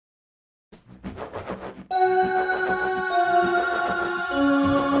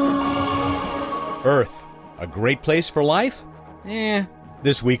Earth, a great place for life?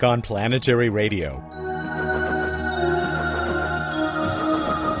 This week on Planetary Radio.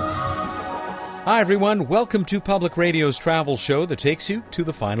 Hi everyone, welcome to Public Radio's travel show that takes you to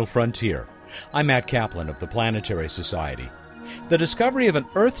the final frontier. I'm Matt Kaplan of the Planetary Society. The discovery of an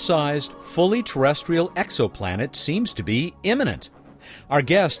Earth-sized, fully terrestrial exoplanet seems to be imminent. Our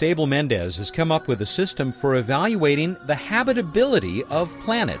guest, Abel Mendez, has come up with a system for evaluating the habitability of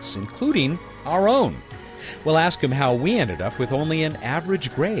planets, including our own. We'll ask him how we ended up with only an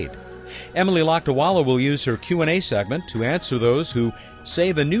average grade. Emily Lakdawalla will use her Q&A segment to answer those who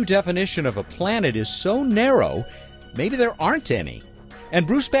say the new definition of a planet is so narrow, maybe there aren't any. And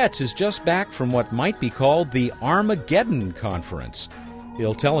Bruce Betts is just back from what might be called the Armageddon Conference.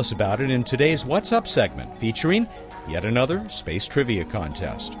 He'll tell us about it in today's What's Up segment, featuring yet another space trivia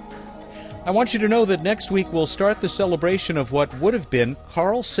contest. I want you to know that next week we'll start the celebration of what would have been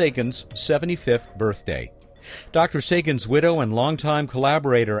Carl Sagan's 75th birthday. Dr. Sagan's widow and longtime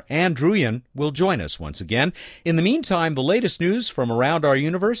collaborator Ann Druyan will join us once again. In the meantime, the latest news from around our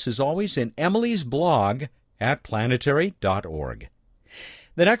universe is always in Emily's blog at planetary.org.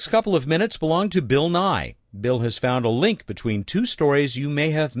 The next couple of minutes belong to Bill Nye. Bill has found a link between two stories you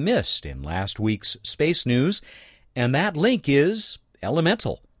may have missed in last week's space news, and that link is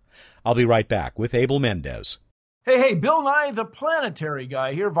elemental. I'll be right back with Abel Mendez. Hey, Bill Nye, the planetary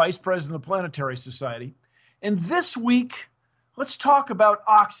guy here, Vice President of the Planetary Society. And this week, let's talk about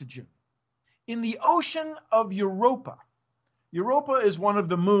oxygen. In the ocean of Europa. Europa is one of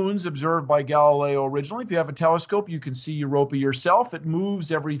the moons observed by Galileo originally. If you have a telescope, you can see Europa yourself. It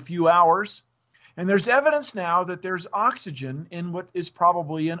moves every few hours. And there's evidence now that there's oxygen in what is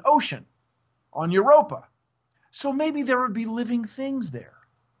probably an ocean on Europa. So maybe there would be living things there.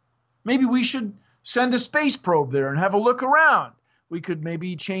 Maybe we should send a space probe there and have a look around. We could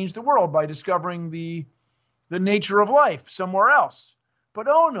maybe change the world by discovering the nature of life somewhere else. But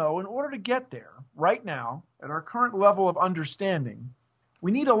oh no, in order to get there, right now, at our current level of understanding,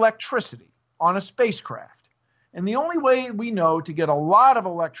 we need electricity on a spacecraft. And the only way we know to get a lot of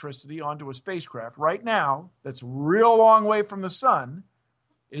electricity onto a spacecraft right now, that's a real long way from the sun,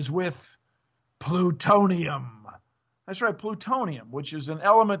 is with plutonium. That's right, plutonium, which is an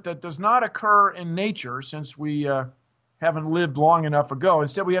element that does not occur in nature since we haven't lived long enough ago.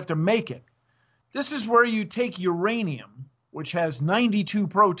 Instead, we have to make it. This is where you take uranium, which has 92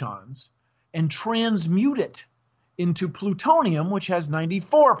 protons, and transmute it into plutonium, which has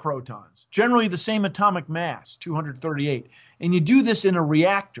 94 protons. Generally the same atomic mass, 238. And you do this in a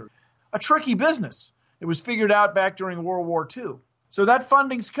reactor. A tricky business. It was figured out back during World War II. So that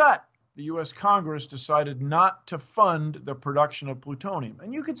funding's cut. The U.S. Congress decided not to fund the production of plutonium.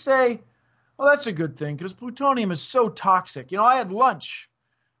 And you could say, well, that's a good thing, because plutonium is so toxic. You know, I had lunch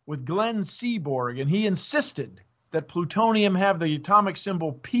with Glenn Seaborg, and he insisted that plutonium have the atomic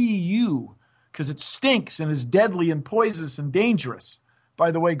symbol Pu, because it stinks and is deadly and poisonous and dangerous.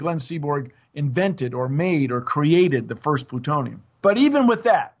 By the way, Glenn Seaborg invented or made or created the first plutonium. But even with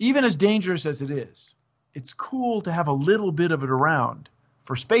that, even as dangerous as it is, it's cool to have a little bit of it around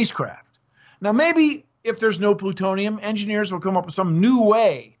for spacecraft. Now maybe if there's no plutonium, engineers will come up with some new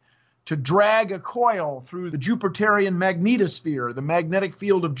way to drag a coil through the Jupiterian magnetosphere, the magnetic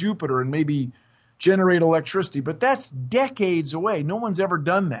field of Jupiter, and maybe generate electricity. But that's decades away. No one's ever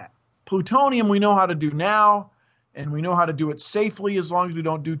done that. Plutonium we know how to do now, and we know how to do it safely as long as we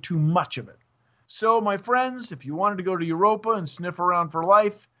don't do too much of it. So, my friends, if you wanted to go to Europa and sniff around for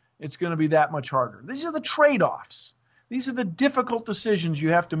life, it's going to be that much harder. These are the trade-offs. These are the difficult decisions you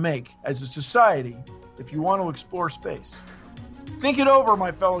have to make as a society if you want to explore space. Think it over,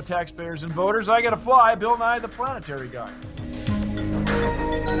 my fellow taxpayers and voters. I got to fly. Bill Nye, the planetary guy.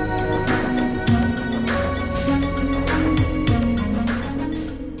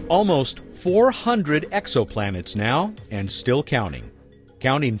 Almost 400 exoplanets now, and still counting.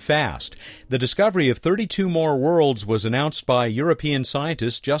 Counting fast. The discovery of 32 more worlds was announced by European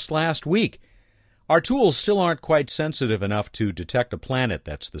scientists just last week. Our tools still aren't quite sensitive enough to detect a planet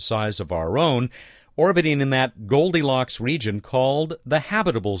that's the size of our own, orbiting in that Goldilocks region called the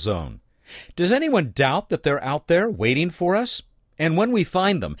habitable zone. Does anyone doubt that they're out there waiting for us? And when we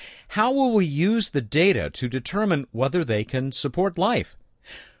find them, how will we use the data to determine whether they can support life?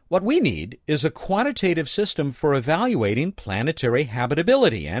 What we need is a quantitative system for evaluating planetary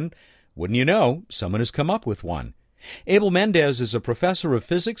habitability, and wouldn't you know, someone has come up with one. Abel Mendez is a professor of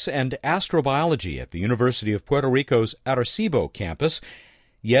physics and astrobiology at the University of Puerto Rico's Arecibo campus.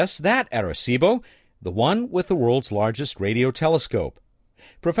 Yes, that Arecibo, the one with the world's largest radio telescope.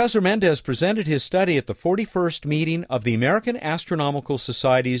 Professor Mendez presented his study at the 41st meeting of the American Astronomical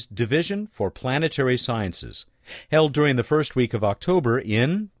Society's Division for Planetary Sciences, held during the first week of October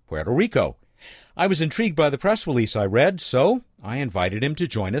in Puerto Rico. I was intrigued by the press release I read, so I invited him to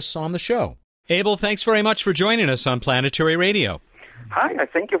join us on the show. Abel, thanks very much for joining us on Planetary Radio. Hi,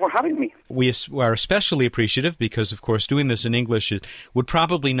 thank you for having me. We are especially appreciative because, of course, doing this in English would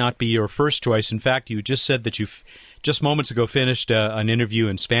probably not be your first choice. In fact, you just said that you've just moments ago finished an interview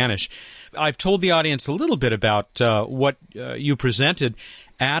in Spanish. I've told the audience a little bit about what you presented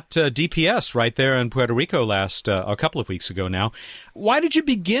at DPS right there in Puerto Rico a couple of weeks ago now. Why did you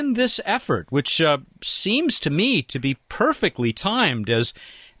begin this effort, which seems to me to be perfectly timed as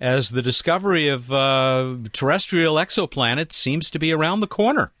the discovery of terrestrial exoplanets seems to be around the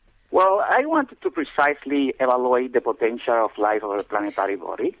corner? Well, I wanted to precisely evaluate the potential of life of a planetary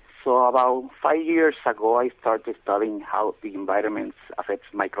body. So about 5 years ago, I started studying how the environment affects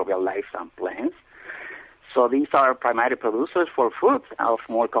microbial life and plants. So these are primary producers for food of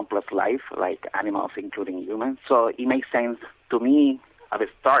more complex life, like animals, including humans. So it makes sense to me at the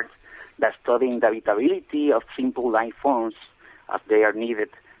start that studying the habitability of simple life forms as they are needed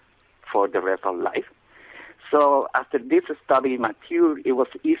for the rest of life. So after this study matured, it was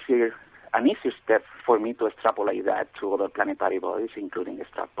an easier step for me to extrapolate that to other planetary bodies, including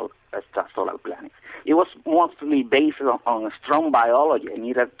extrasolar planets. It was mostly based on strong biology. I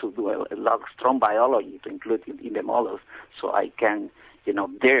needed to do a lot of strong biology to include it in the models so I can,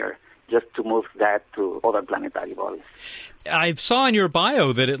 dare just to move that to other planetary bodies. I saw in your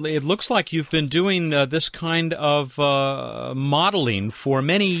bio that it looks like you've been doing this kind of modeling for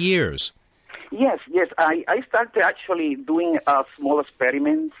many years. Yes. I started actually doing small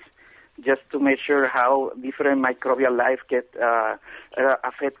experiments just to measure how different microbial life get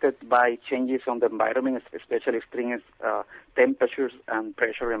affected by changes on the environment, especially extreme temperatures and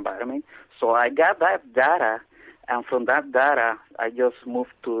pressure environment. So I got that data, and from that data, I just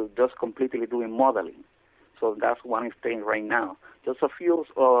moved to just completely doing modeling. So that's one thing right now. Just a few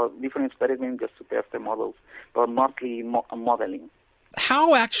different experiments just to test the models, but mostly modeling.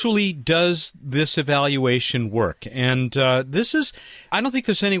 How actually does this evaluation work? And I don't think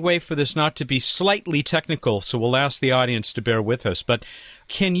there's any way for this not to be slightly technical, so we'll ask the audience to bear with us. But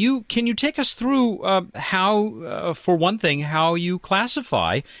can you take us through how, for one thing, how you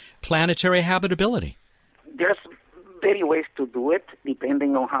classify planetary habitability? There's many ways to do it,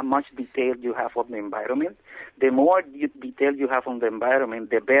 depending on how much detail you have on the environment. The more detail you have on the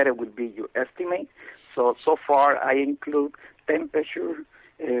environment, the better will be your estimate. So far, I include temperature,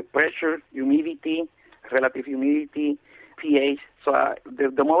 pressure, humidity, relative humidity, pH. So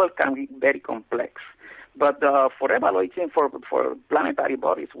the model can be very complex. But for evaluating for planetary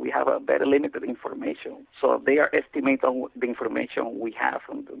bodies, we have a very limited information. So they are estimated on the information we have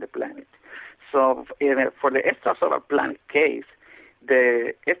on the planet. So for the extrasolar planet case,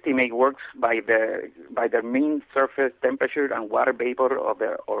 the estimate works by the mean surface temperature and water vapor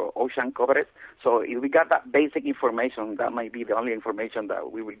or ocean coverage. So if we got that basic information, that might be the only information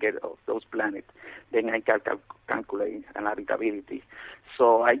that we will get of those planets. Then I can calculate an habitability.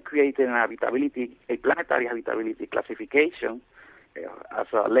 So I created a planetary habitability classification as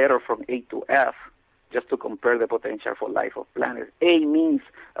a letter from A to F, just to compare the potential for life of planets. A means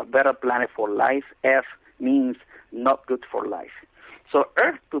a better planet for life. F means not good for life. So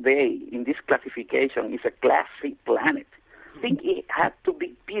Earth today, in this classification, is a Class C planet. I think it had to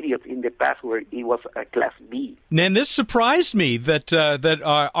be periods in the past where it was a Class B. And this surprised me that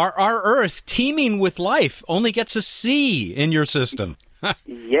our Earth, teeming with life, only gets a C in your system.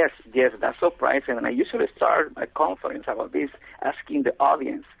 Yes, that's surprising. And I usually start a conference about this, asking the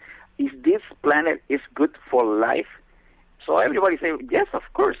audience, is this planet is good for life? So everybody say, yes, of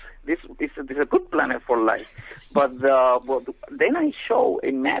course, this is a good planet for life. But then I show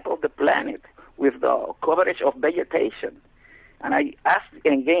a map of the planet with the coverage of vegetation. And I ask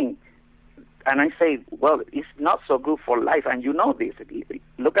again, and I say, well, it's not so good for life. And you know this.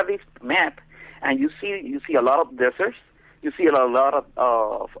 Look at this map, and you see a lot of deserts. You see a lot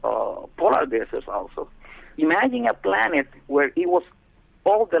of polar deserts also. Imagine a planet where it was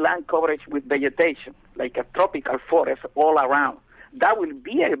all the land coverage with vegetation, like a tropical forest all around. That will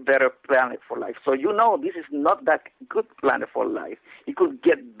be a better planet for life. So this is not that good planet for life. It could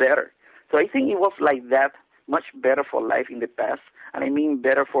get better. So I think it was like that, much better for life in the past, and I mean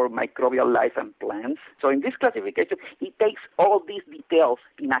better for microbial life and plants. So in this classification, it takes all these details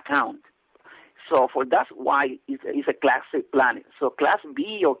in account. So that's why it's a Class C planet. So Class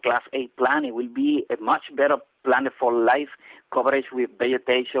B or Class A planet will be a much better Planet for Life coverage with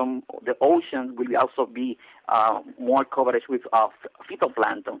vegetation. The oceans will also be more coverage with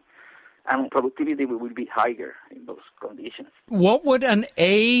phytoplankton, and productivity will be higher in those conditions. What would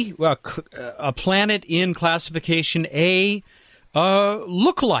a planet in classification A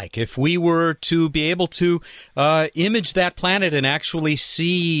look like if we were to be able to image that planet and actually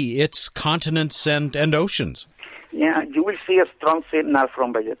see its continents and oceans? Yeah, you will see a strong signal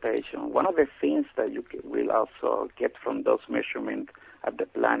from vegetation. One of the things that you will also get from those measurements of the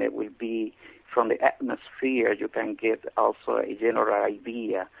planet will be from the atmosphere. You can get also a general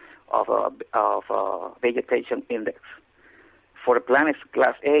idea of a vegetation index. For the planet's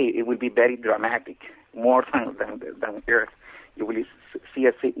class A, it will be very dramatic, more than Earth. You will see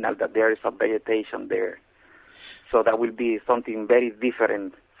a signal that there is a vegetation there. So that will be something very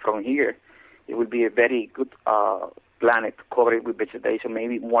different from here. It will be a very good planet covered with vegetation,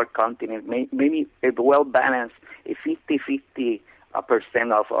 maybe more continents, maybe a well-balanced, a 50-50% of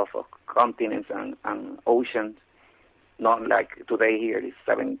continents and oceans, not like today here is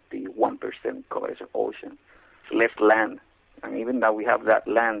 71% coverage of ocean. It's less land. And even though we have that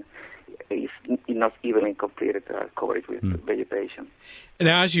land, it's not evenly completed coverage with vegetation.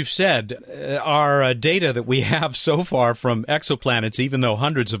 Now, as you've said, our data that we have so far from exoplanets, even though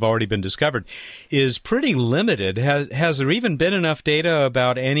hundreds have already been discovered, is pretty limited. Has there even been enough data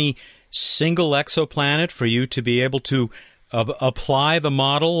about any single exoplanet for you to be able to apply the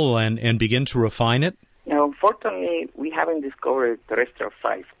model and begin to refine it? Unfortunately, we haven't discovered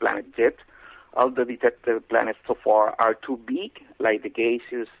terrestrial-sized planet yet. All the detected planets so far are too big, like the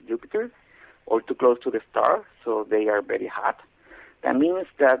gaseous Jupiter, or too close to the star, so they are very hot. That means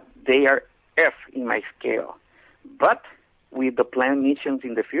that they are F in my scale. But with the planned missions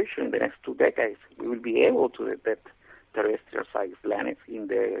in the future, in the next 2 decades, we will be able to detect terrestrial-sized planets in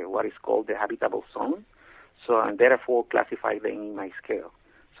what is called the habitable zone, and therefore classify them in my scale.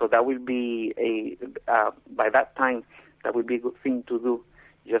 So that will be by that time, that will be a good thing to do,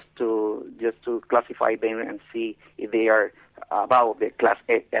 just to classify them and see if they are above the class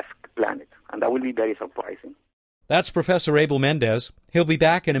F planet, and that will be very surprising. That's Professor Abel Mendez. He'll be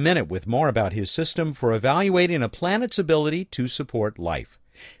back in a minute with more about his system for evaluating a planet's ability to support life.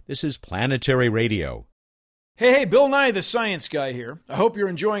 This is Planetary Radio. Hey, Bill Nye, the science guy here. I hope you're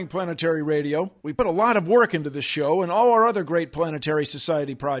enjoying Planetary Radio. We put a lot of work into this show and all our other great Planetary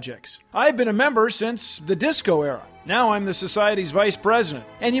Society projects. I've been a member since the disco era. Now I'm the Society's vice president.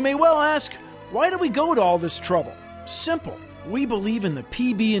 And you may well ask, why do we go to all this trouble? Simple. We believe in the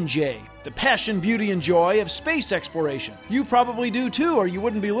PB&J, the passion, beauty, and joy of space exploration. You probably do too, or you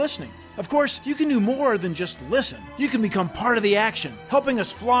wouldn't be listening. Of course, you can do more than just listen. You can become part of the action, helping us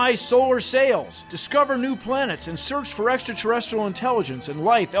fly solar sails, discover new planets, and search for extraterrestrial intelligence and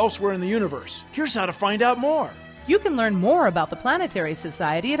life elsewhere in the universe. Here's how to find out more. You can learn more about the Planetary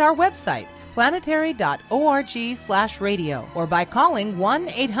Society at our website, planetary.org/radio, or by calling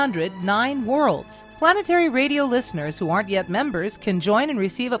 1-800-9-WORLDS. Planetary Radio listeners who aren't yet members can join and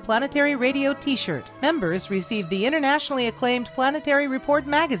receive a Planetary Radio t-shirt. Members receive the internationally acclaimed Planetary Report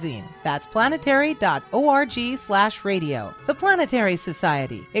magazine. That's planetary.org/radio. The Planetary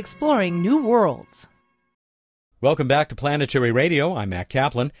Society, exploring new worlds. Welcome back to Planetary Radio. I'm Matt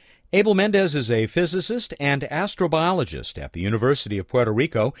Kaplan. Abel Mendez is a physicist and astrobiologist at the University of Puerto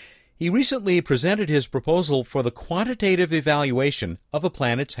Rico. He recently presented his proposal for the quantitative evaluation of a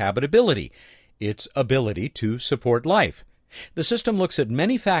planet's habitability, its ability to support life. The system looks at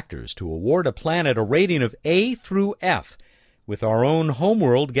many factors to award a planet a rating of A through F, with our own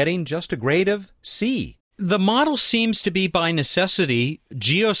homeworld getting just a grade of C. The model seems to be by necessity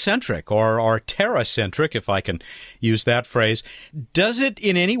geocentric or terracentric, if I can use that phrase. Does it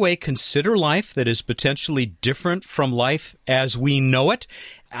in any way consider life that is potentially different from life as we know it?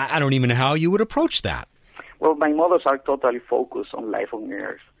 I don't even know how you would approach that. Well, my models are totally focused on life on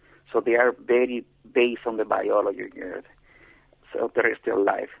Earth. So they are very based on the biology of Earth, so terrestrial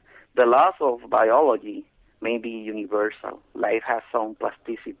life. The laws of biology may be universal. Life has some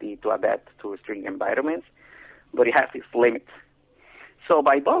plasticity to adapt to extreme environments, but it has its limits. So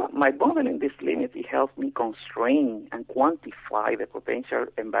by modeling this limit, it helps me constrain and quantify the potential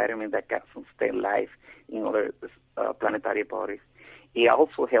environment that can sustain life in other planetary bodies. It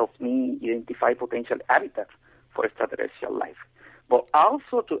also helps me identify potential habitats for extraterrestrial life, but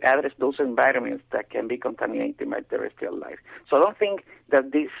also to address those environments that can be contaminated by terrestrial life. So I don't think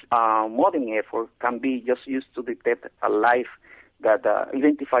that this modeling effort can be just used to detect a life that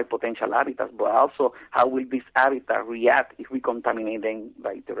identify potential habitats, but also how will this habitat react if we contaminate them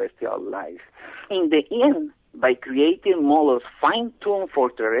by terrestrial life. In the end, by creating models fine-tuned for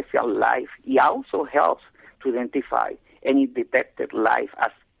terrestrial life, it also helps to identify any detected life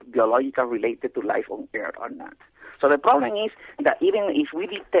as biological related to life on Earth or not. So the problem is that even if we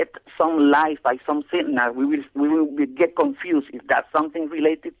detect some life by some signal, we will get confused. Is that something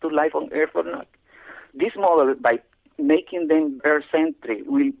related to life on Earth or not? This model, by making them Earth-centric,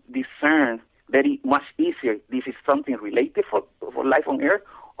 will discern very much easier this is something related for life on Earth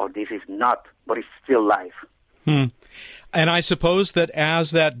or this is not, but it's still life. And I suppose that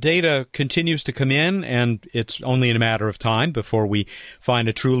as that data continues to come in, and it's only a matter of time before we find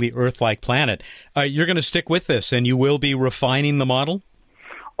a truly Earth-like planet, you're going to stick with this, and you will be refining the model?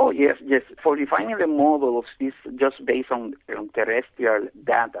 Oh, yes. For refining the models, is just based on terrestrial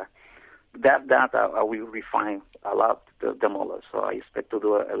data. That data I will refine a lot, the models. So I expect to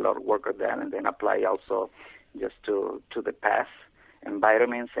do a lot of work on that and then apply also just to the past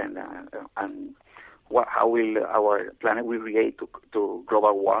environments and how will our planet will react to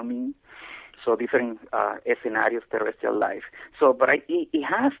global warming. So different scenarios, terrestrial life. So, but it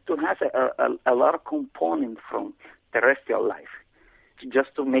has to have a lot of components from terrestrial life,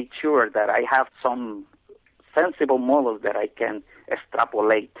 just to make sure that I have some sensible models that I can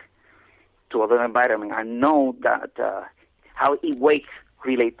extrapolate to other environment and know that how it works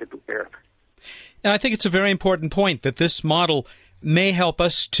related to Earth. And I think it's a very important point that this model may help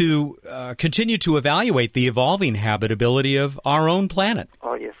us to continue to evaluate the evolving habitability of our own planet.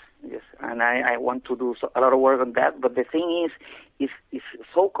 Oh, yes. And I want to do a lot of work on that, but the thing is, it's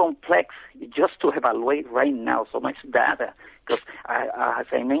so complex just to evaluate right now so much data. Because as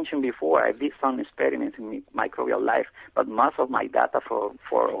I mentioned before, I did some experiments in microbial life, but most of my data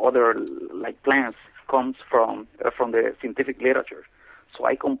for other like plants comes from the scientific literature. So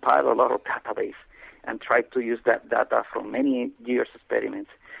I compile a lot of database and try to use that data from many years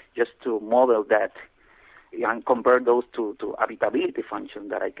experiments just to model that and convert those to habitability functions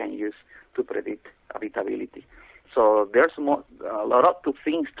that I can use to predict habitability. So there's a lot of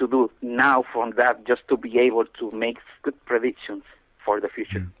things to do now from that just to be able to make good predictions for the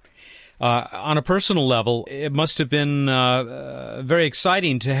future. On a personal level, it must have been very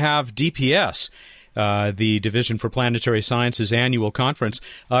exciting to have DPS, the Division for Planetary Sciences annual conference,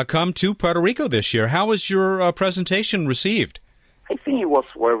 come to Puerto Rico this year. How was your presentation received? I think it was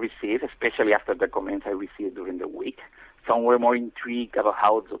well received, especially after the comments I received during the week. Some were more intrigued about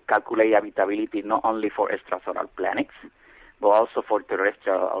how to calculate habitability not only for extrasolar planets, but also for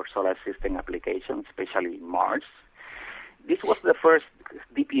terrestrial or solar system applications, especially Mars. This was the first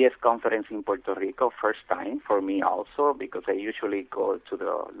DPS conference in Puerto Rico, first time for me also, because I usually go to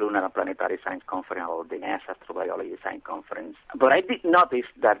the Lunar and Planetary Science Conference or the NASA Astrobiology Science Conference. But I did notice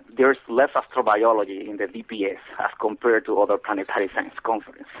that there's less astrobiology in the DPS as compared to other planetary science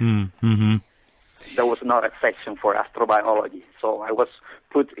conferences. Mm-hmm. There was not a section for astrobiology, so I was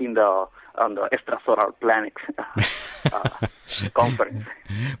put on the extrasolar planet conference.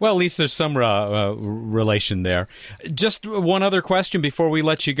 Well, at least there's some relation there. Just one other question before we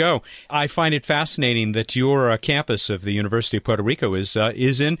let you go. I find it fascinating that your campus of the University of Puerto Rico is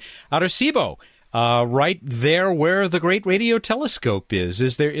in Arecibo, right there where the Great Radio Telescope is.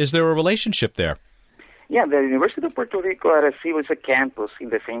 Is there a relationship there? Yeah, the University of Puerto Rico, Arecibo, is a campus in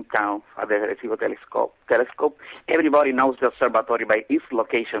the same town at the Arecibo Telescope. Everybody knows the observatory by its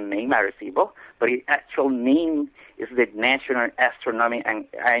location name, Arecibo, but its actual name is the National Astronomy and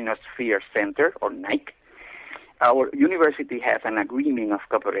Ionosphere Center, or NAIC. Our university has an agreement of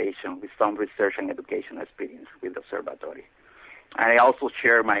cooperation with some research and educational experience with the observatory. I also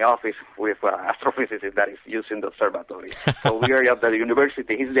share my office with an astrophysicist that is using the observatory. So we are at the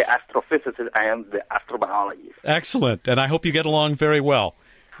university. He's the astrophysicist. I am the astrobiologist. Excellent. And I hope you get along very well.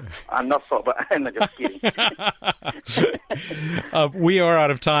 I'm not so, but I'm just kidding. We are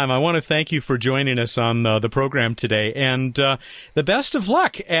out of time. I want to thank you for joining us on the program today, and the best of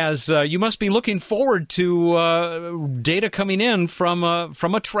luck, as you must be looking forward to data coming in from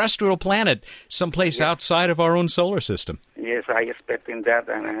a terrestrial planet someplace outside of our own solar system. Yes, I expecting that,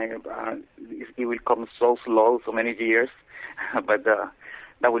 and it will come so slow, so many years, but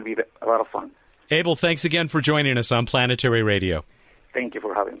that will be a lot of fun. Abel, thanks again for joining us on Planetary Radio. Thank you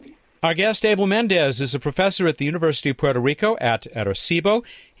for having me. Our guest, Abel Mendez, is a professor at the University of Puerto Rico at Arecibo.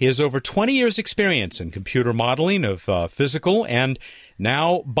 He has over 20 years' experience in computer modeling of physical and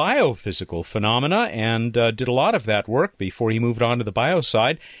now biophysical phenomena, and did a lot of that work before he moved on to the bio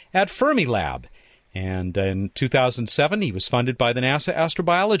side at Fermilab. And in 2007, he was funded by the NASA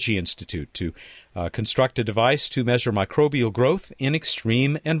Astrobiology Institute to construct a device to measure microbial growth in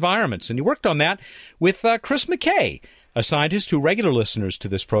extreme environments. And he worked on that with Chris McKay, a scientist who regular listeners to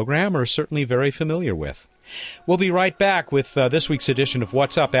this program are certainly very familiar with. We'll be right back with this week's edition of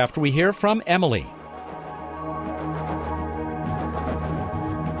What's Up after we hear from Emily.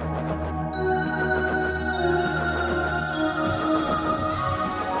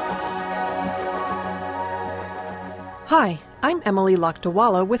 Hi, I'm Emily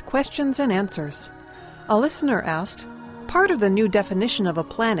Lakdawala with questions and answers. A listener asked, part of the new definition of a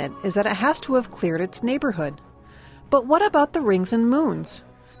planet is that it has to have cleared its neighborhood. But what about the rings and moons?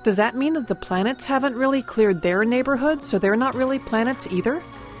 Does that mean that the planets haven't really cleared their neighborhood, so they're not really planets either?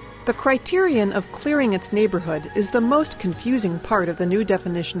 The criterion of clearing its neighborhood is the most confusing part of the new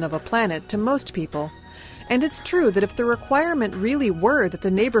definition of a planet to most people. And it's true that if the requirement really were that the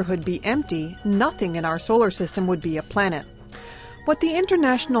neighborhood be empty, nothing in our solar system would be a planet. What the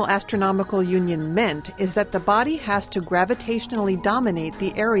International Astronomical Union meant is that the body has to gravitationally dominate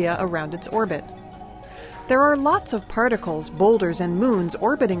the area around its orbit. There are lots of particles, boulders, and moons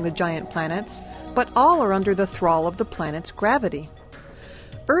orbiting the giant planets, but all are under the thrall of the planet's gravity.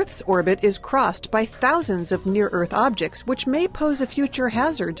 Earth's orbit is crossed by thousands of near-Earth objects which may pose a future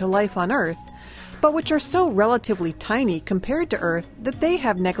hazard to life on Earth, but which are so relatively tiny compared to Earth that they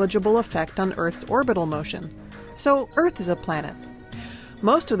have negligible effect on Earth's orbital motion. So Earth is a planet.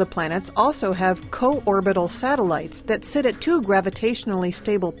 Most of the planets also have co-orbital satellites that sit at two gravitationally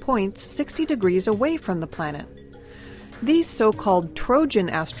stable points 60 degrees away from the planet. These so-called Trojan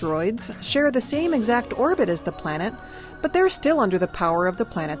asteroids share the same exact orbit as the planet, but they're still under the power of the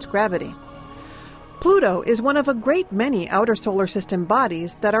planet's gravity. Pluto is one of a great many outer solar system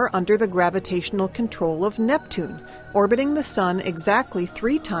bodies that are under the gravitational control of Neptune, orbiting the Sun exactly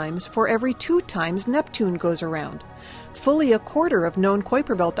 3 times for every 2 times Neptune goes around. Fully a quarter of known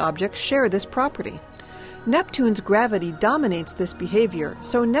Kuiper Belt objects share this property. Neptune's gravity dominates this behavior,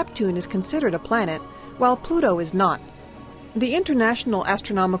 so Neptune is considered a planet, while Pluto is not. The International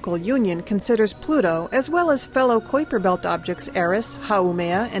Astronomical Union considers Pluto, as well as fellow Kuiper Belt objects Eris,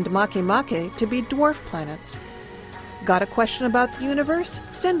 Haumea, and Makemake, to be dwarf planets. Got a question about the universe?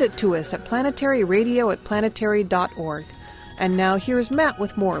 Send it to us at planetaryradio@planetary.org. And now here's Matt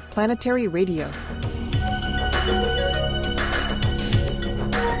with more Planetary Radio.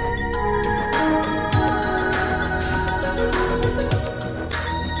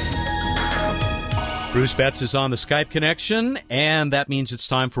 Bruce Betts is on the Skype connection, and that means it's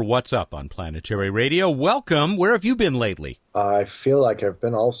time for What's Up on Planetary Radio. Welcome. Where have you been lately? I feel like I've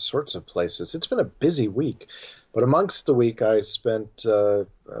been all sorts of places. It's been a busy week, but amongst the week I spent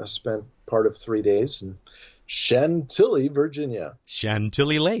part of 3 days in Chantilly, Virginia.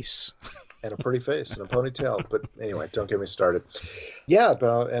 Chantilly lace. And a pretty face and a ponytail. But anyway, don't get me started. Yeah,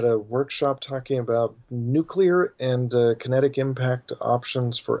 at a workshop talking about nuclear and kinetic impact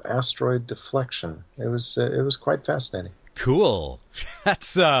options for asteroid deflection. It was quite fascinating. Cool.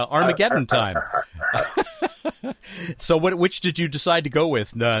 That's Armageddon time. So which did you decide to go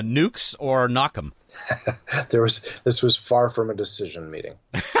with, nukes or knock 'em? This was far from a decision meeting.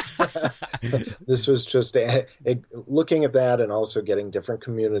 This was just looking at that and also getting different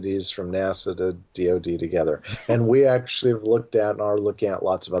communities from NASA to DoD together. And we actually have looked at and are looking at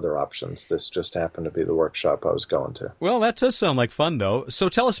lots of other options. This just happened to be the workshop I was going to. Well, that does sound like fun, though. So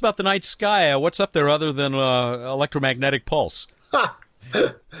tell us about the night sky. What's up there other than electromagnetic pulse? Ha!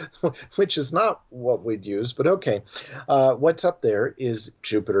 Which is not what we'd use, but okay. What's up there is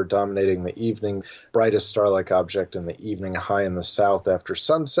Jupiter dominating the evening, brightest star-like object in the evening, high in the south after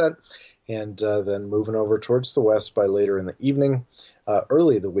sunset, and then moving over towards the west by later in the evening.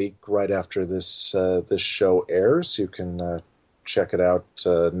 Early the week, right after this show airs, you can check it out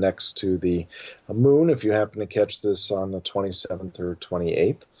next to the moon if you happen to catch this on the 27th or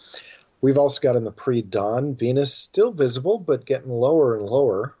 28th. We've also got in the pre-dawn Venus, still visible, but getting lower and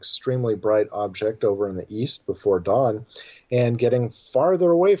lower. Extremely bright object over in the east before dawn, and getting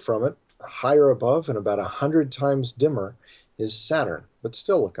farther away from it, higher above and about 100 times dimmer, is Saturn, but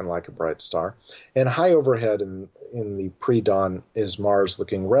still looking like a bright star. And high overhead in the pre-dawn is Mars,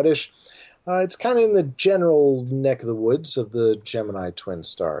 looking reddish. It's kind of in the general neck of the woods of the Gemini twin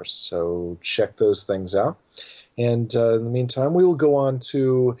stars, so check those things out. And in the meantime, we will go on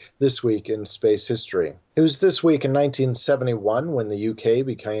to This Week in Space History. It was this week in 1971 when the UK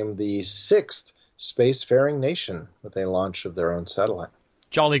became the 6th spacefaring nation with a launch of their own satellite.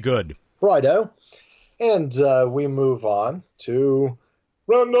 Jolly good. Righto. And we move on to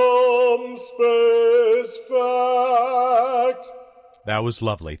Random Space Fact. That was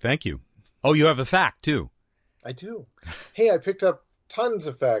lovely. Thank you. Oh, you have a fact, too. I do. Hey, I picked up tons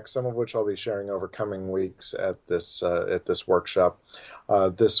of facts, some of which I'll be sharing over coming weeks at this workshop.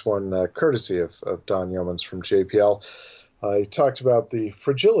 This one, courtesy of Don Yeomans from JPL. He talked about the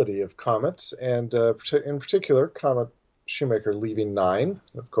fragility of comets, and in particular, Comet Shoemaker-Levy 9,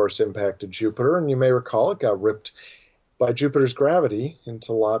 of course, impacted Jupiter, and you may recall it got ripped by Jupiter's gravity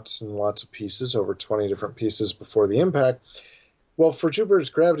into lots and lots of pieces, over 20 different pieces before the impact. Well, for Jupiter's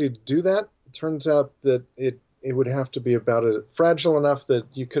gravity to do that, it turns out that it It would have to be about fragile enough that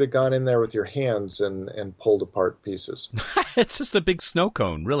you could have gone in there with your hands and pulled apart pieces. It's just a big snow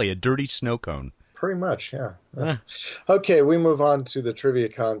cone, really, a dirty snow cone. Pretty much, yeah. Okay, we move on to the trivia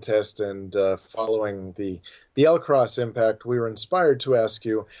contest, and following the L-Cross impact, we were inspired to ask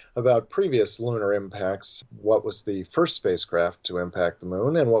you about previous lunar impacts. What was the first spacecraft to impact the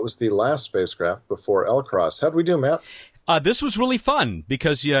moon, and what was the last spacecraft before L-Cross? How'd we do, Matt? This was really fun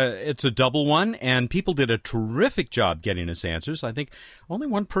because it's a double one, and people did a terrific job getting us answers. I think only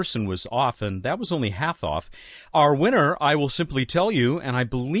one person was off, and that was only half off. Our winner, I will simply tell you, and I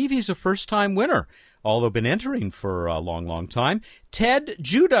believe he's a first-time winner, although been entering for a long, long time, Ted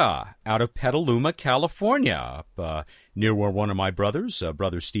Judah out of Petaluma, California, up near where one of my brothers,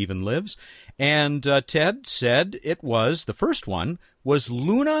 Brother Stephen, lives. And Ted said the first one was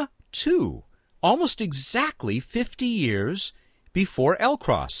Luna 2. Almost exactly 50 years before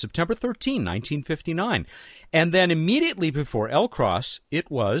L-Cross, September 13, 1959. And then immediately before L-Cross, it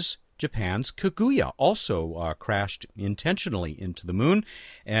was Japan's Kaguya, also crashed intentionally into the moon.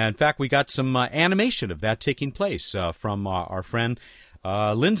 And in fact, we got some animation of that taking place from our friend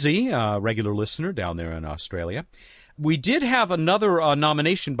Lindsay, a regular listener down there in Australia. We did have another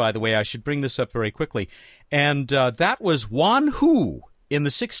nomination, by the way. I should bring this up very quickly. And that was Wan Hu. In the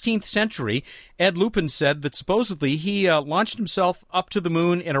 16th century, Ed Lupin said that supposedly he launched himself up to the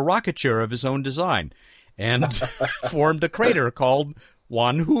moon in a rocket chair of his own design and formed a crater called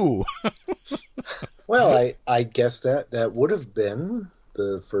Wan Hu. Well, I guess that would have been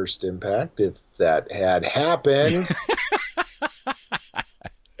the first impact if that had happened.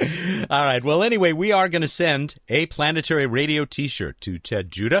 All right. Well, anyway, we are going to send a Planetary Radio T-shirt to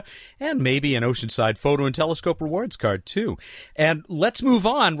Ted Judah and maybe an Oceanside Photo and Telescope Rewards card, too. And let's move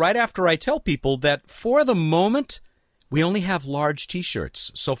on right after I tell people that for the moment, we only have large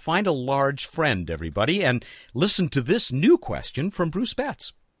T-shirts. So find a large friend, everybody, and listen to this new question from Bruce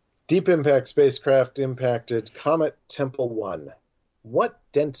Betts. Deep Impact spacecraft impacted Comet Tempel 1. What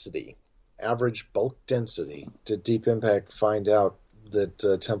density, average bulk density, did Deep Impact find out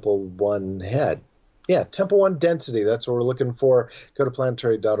that Tempel 1 had? Yeah, Tempel 1 density. That's what we're looking for. Go to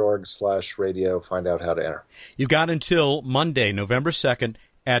planetary.org/radio. Find out how to enter. You've got until Monday, November 2nd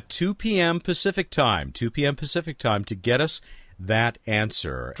at 2 p.m. Pacific Time, to get us that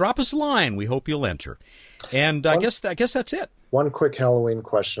answer. Drop us a line. We hope you'll enter. And I guess that's it. One quick Halloween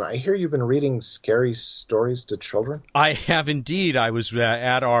question. I hear you've been reading scary stories to children? I have indeed. I was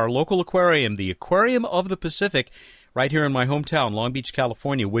at our local aquarium, the Aquarium of the Pacific, right here in my hometown, Long Beach,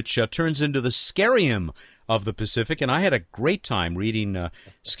 California, which turns into the Scarium of the Pacific. And I had a great time reading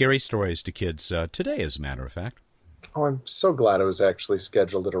scary stories to kids today, as a matter of fact. Oh, I'm so glad it was actually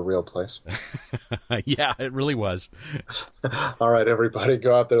scheduled at a real place. Yeah, it really was. All right, everybody,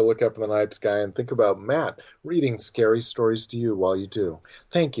 go out there, look up in the night sky, and think about Matt reading scary stories to you while you do.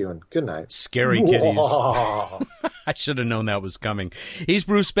 Thank you, and good night. Scary kitties. I should have known that was coming. He's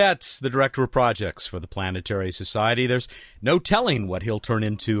Bruce Betts, the Director of Projects for the Planetary Society. There's no telling what he'll turn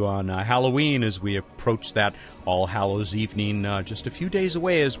into on Halloween as we approach that All Hallows evening just a few days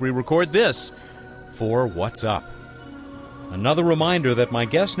away as we record this for What's Up. Another reminder that my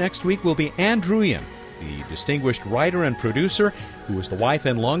guest next week will be Ann Druyan, the distinguished writer and producer who was the wife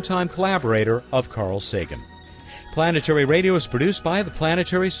and longtime collaborator of Carl Sagan. Planetary Radio is produced by the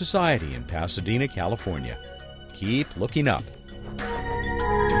Planetary Society in Pasadena, California. Keep looking up.